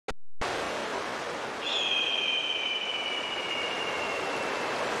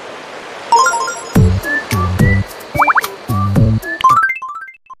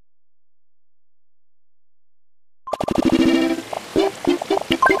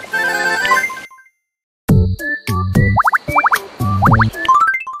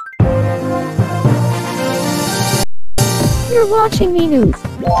watching Me News.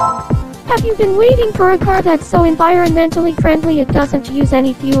 Have you been waiting for a car that's so environmentally friendly it doesn't use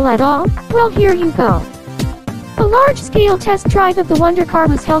any fuel at all? Well, here you go. A large-scale test drive of the Wonder Car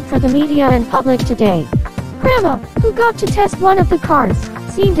was held for the media and public today. Grandma, who got to test one of the cars,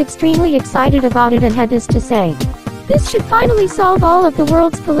 seemed extremely excited about it and had this to say. This should finally solve all of the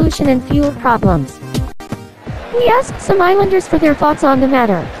world's pollution and fuel problems. We asked some islanders for their thoughts on the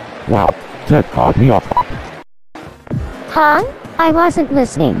matter. Wow, that caught me off. Huh? I wasn't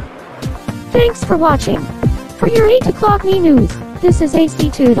listening. Thanks for watching. For your 8 o'clock Me News, this is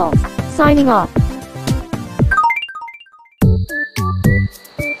AC Toodles, signing off.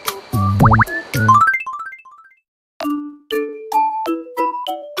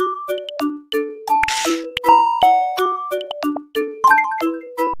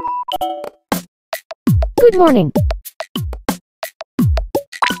 Good morning.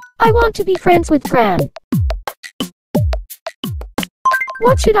 I want to be friends with Gran.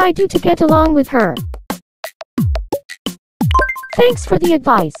 What should I do to get along with her? Thanks for the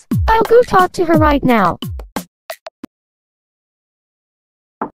advice. I'll go talk to her right now.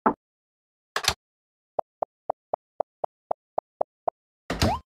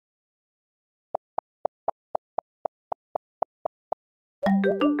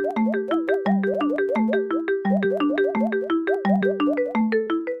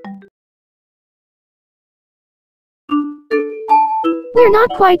 We're not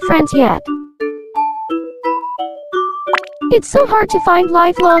quite friends yet. It's so hard to find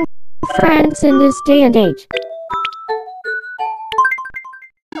lifelong friends in this day and age.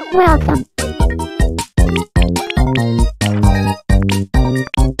 Welcome.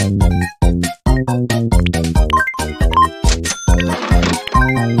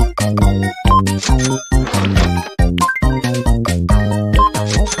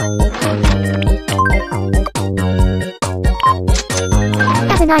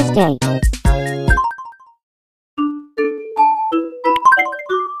 Have a nice day.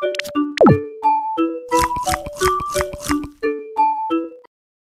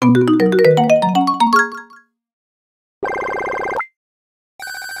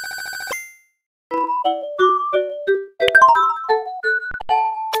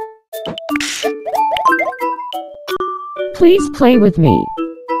 Please play with me.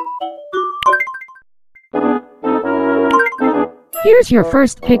 Here's your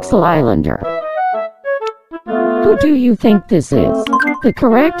first Pixel Islander. Who do you think this is? The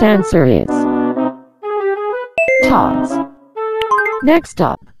correct answer is Tots. Next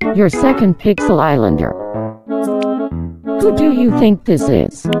up, your second Pixel Islander. Who do you think this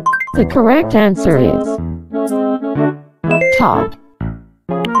is? The correct answer is Todd.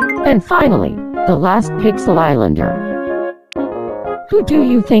 And finally, the last Pixel Islander. Who do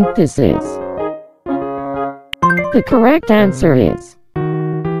you think this is? The correct answer is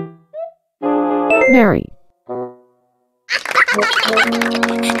Mary.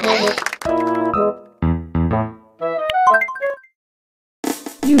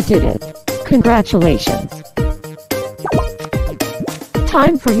 You did it. Congratulations.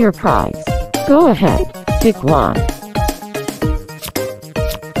 Time for your prize. Go ahead, pick one.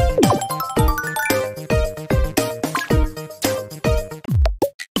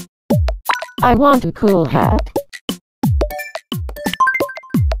 I want a cool hat.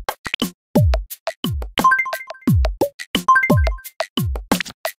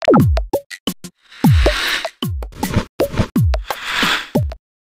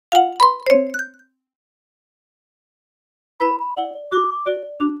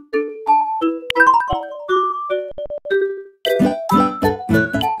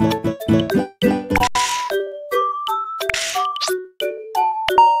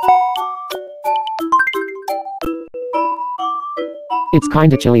 It's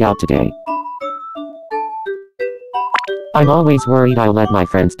kinda chilly out today. I'm always worried I'll let my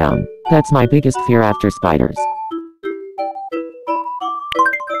friends down. That's my biggest fear after spiders.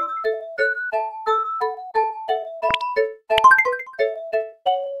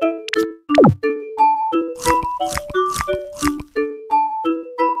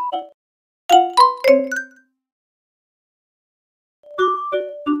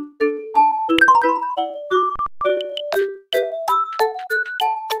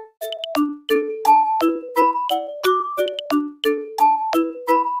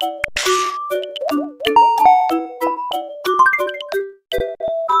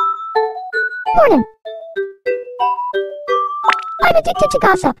 Morning. I'm addicted to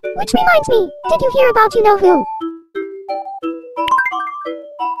gossip, which reminds me, did you hear about you-know-who?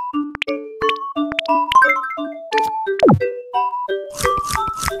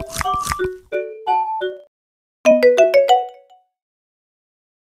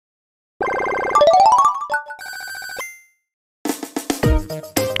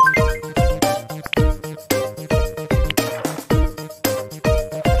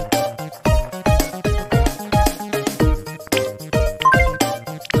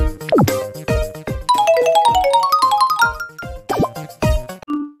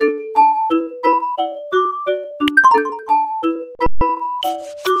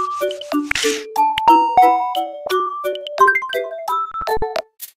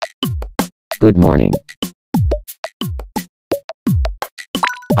 Good morning.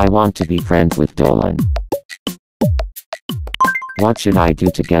 I want to be friends with Dolan. What should I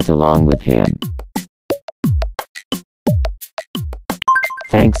do to get along with him?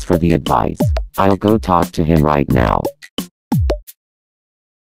 Thanks for the advice. I'll go talk to him right now.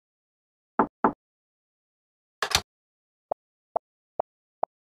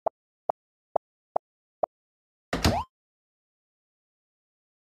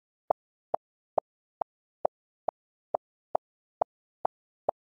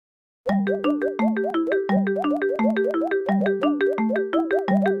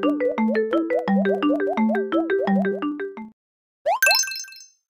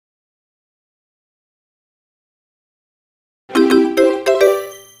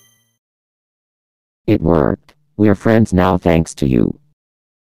 It worked. We're friends now thanks to you.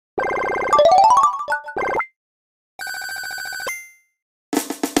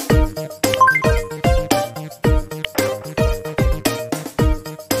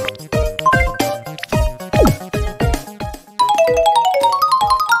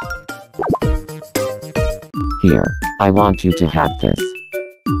 Here, I want you to have this.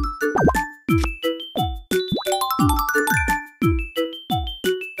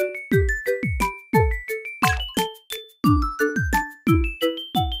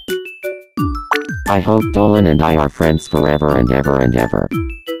 I hope Dolan and I are friends forever and ever and ever.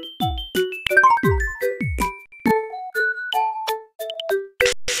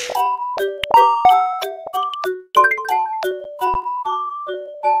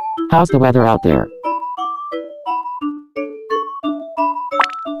 How's the weather out there?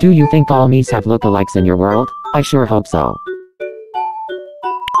 Do you think all me's have lookalikes in your world? I sure hope so.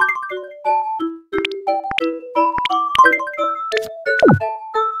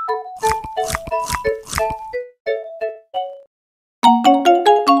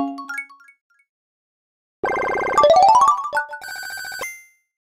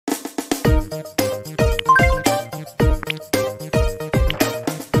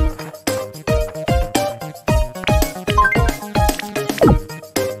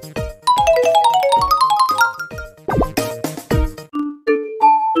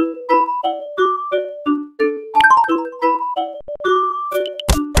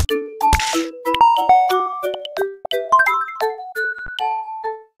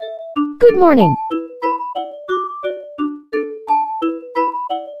 Good morning.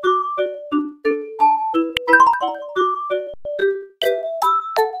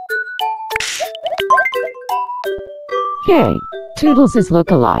 Hey, Toodles is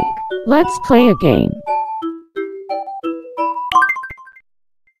look-alike. Let's play a game.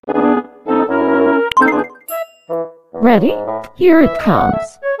 Ready? Here it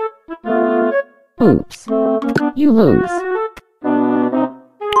comes. Oops. You lose.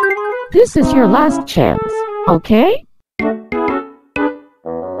 This is your last chance, okay?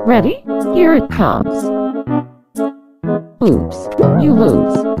 Ready? Here it comes. Oops. You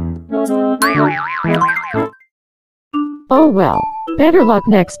lose. Oh well, better luck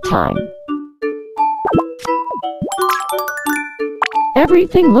next time.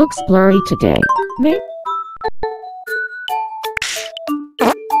 Everything looks blurry today.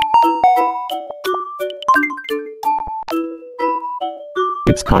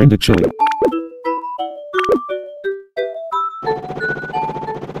 It's kinda chilly.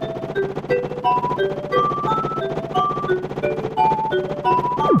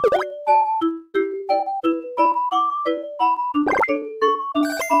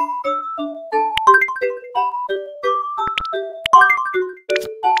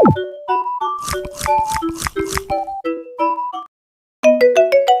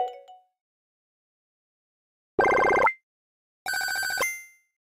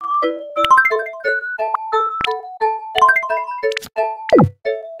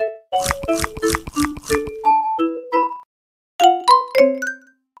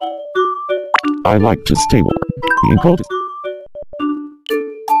 I like to stay warm. Being cold is...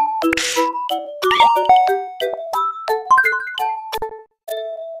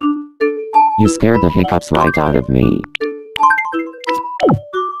 You scared the hiccups right out of me.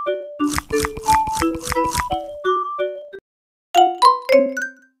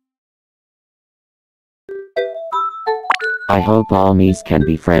 I hope all me's can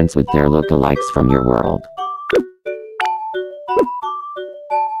be friends with their lookalikes from your world.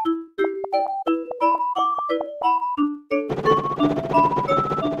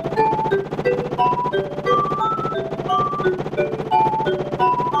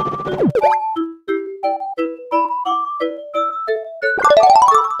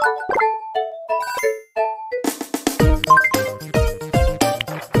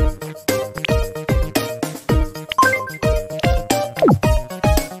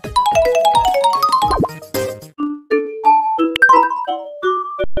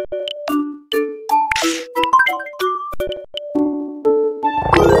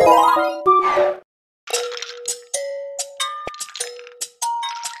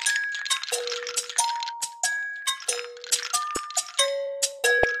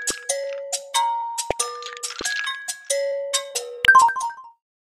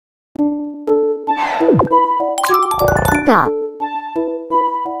 Gah.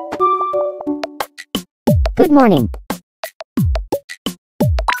 Good morning.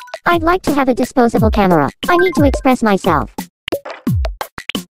 I'd like to have a disposable camera. I need to express myself.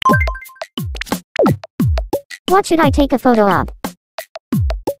 What should I take a photo of?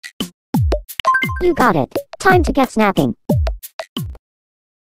 You got it. Time to get snapping.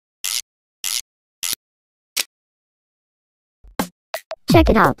 Check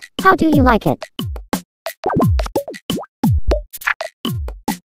it out. How do you like it?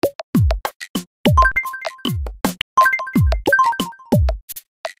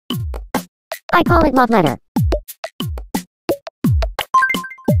 I call it love letter.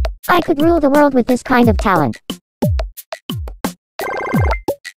 I could rule the world with this kind of talent.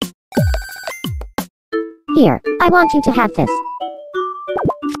 Here, I want you to have this.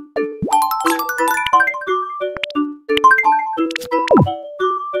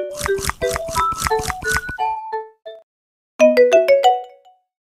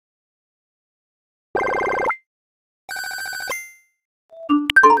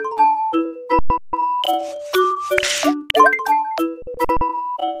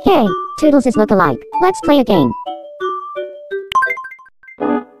 Hey, Toodles is look-alike. Let's play a game.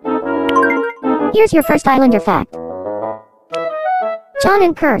 Here's your first Islander fact. John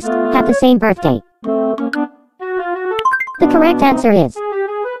and Kirst have the same birthday. The correct answer is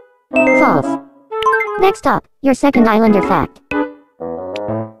false. Next up, your second Islander fact.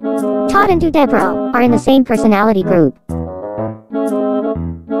 Todd and Debro are in the same personality group.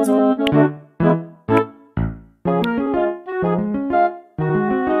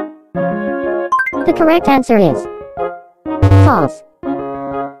 The correct answer is false.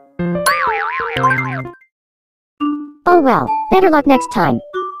 Oh well, better luck next time.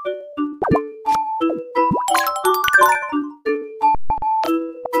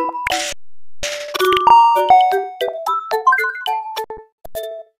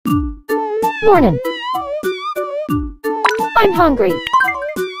 Morning. I'm hungry.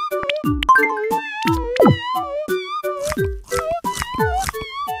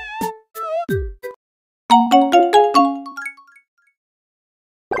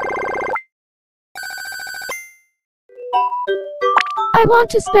 I want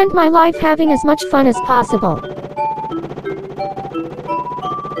to spend my life having as much fun as possible.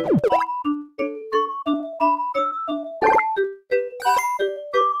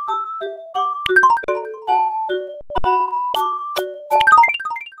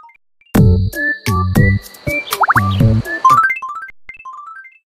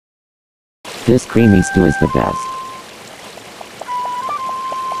 This creamy stew is the best.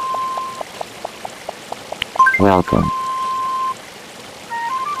 Welcome.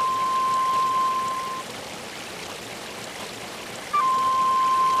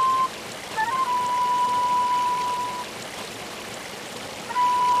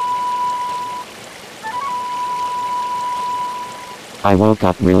 I woke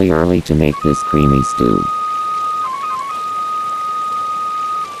up really early to make this creamy stew.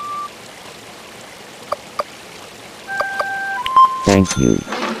 Thank you.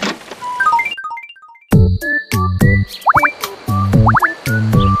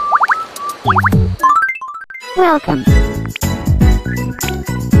 Welcome.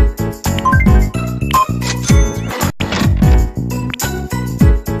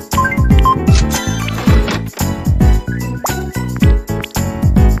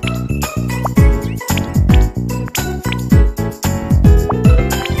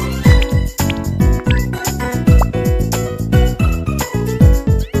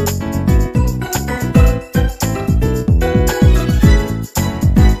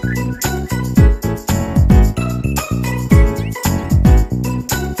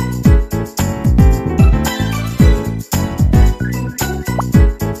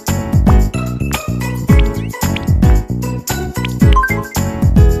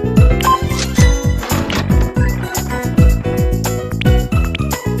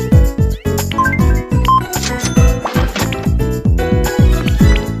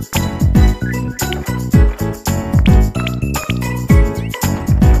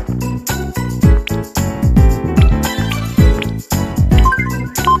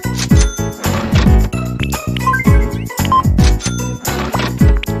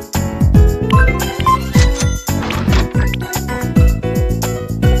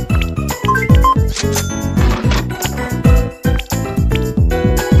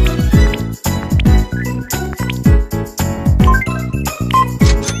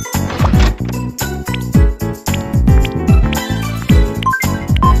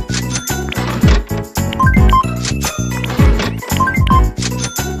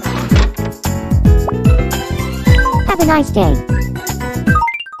 nice day.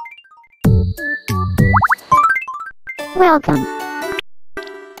 Welcome.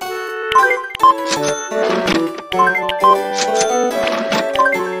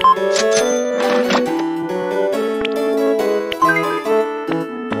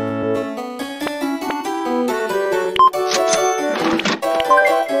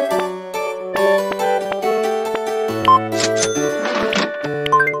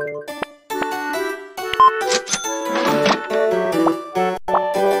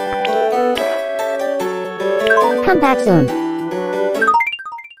 Come back soon.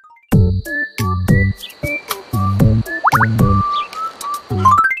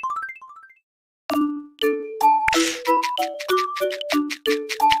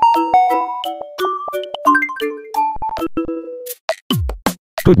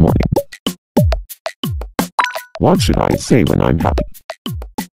 Good morning. What should I say when I'm happy?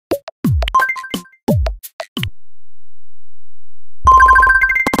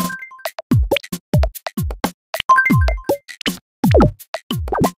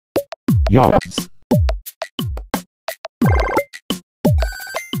 Yes.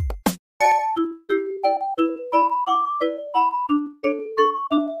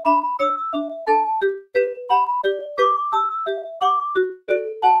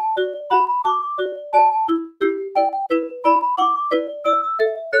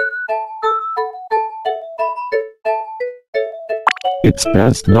 It's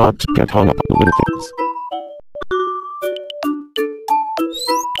best not to get hung up on the little things.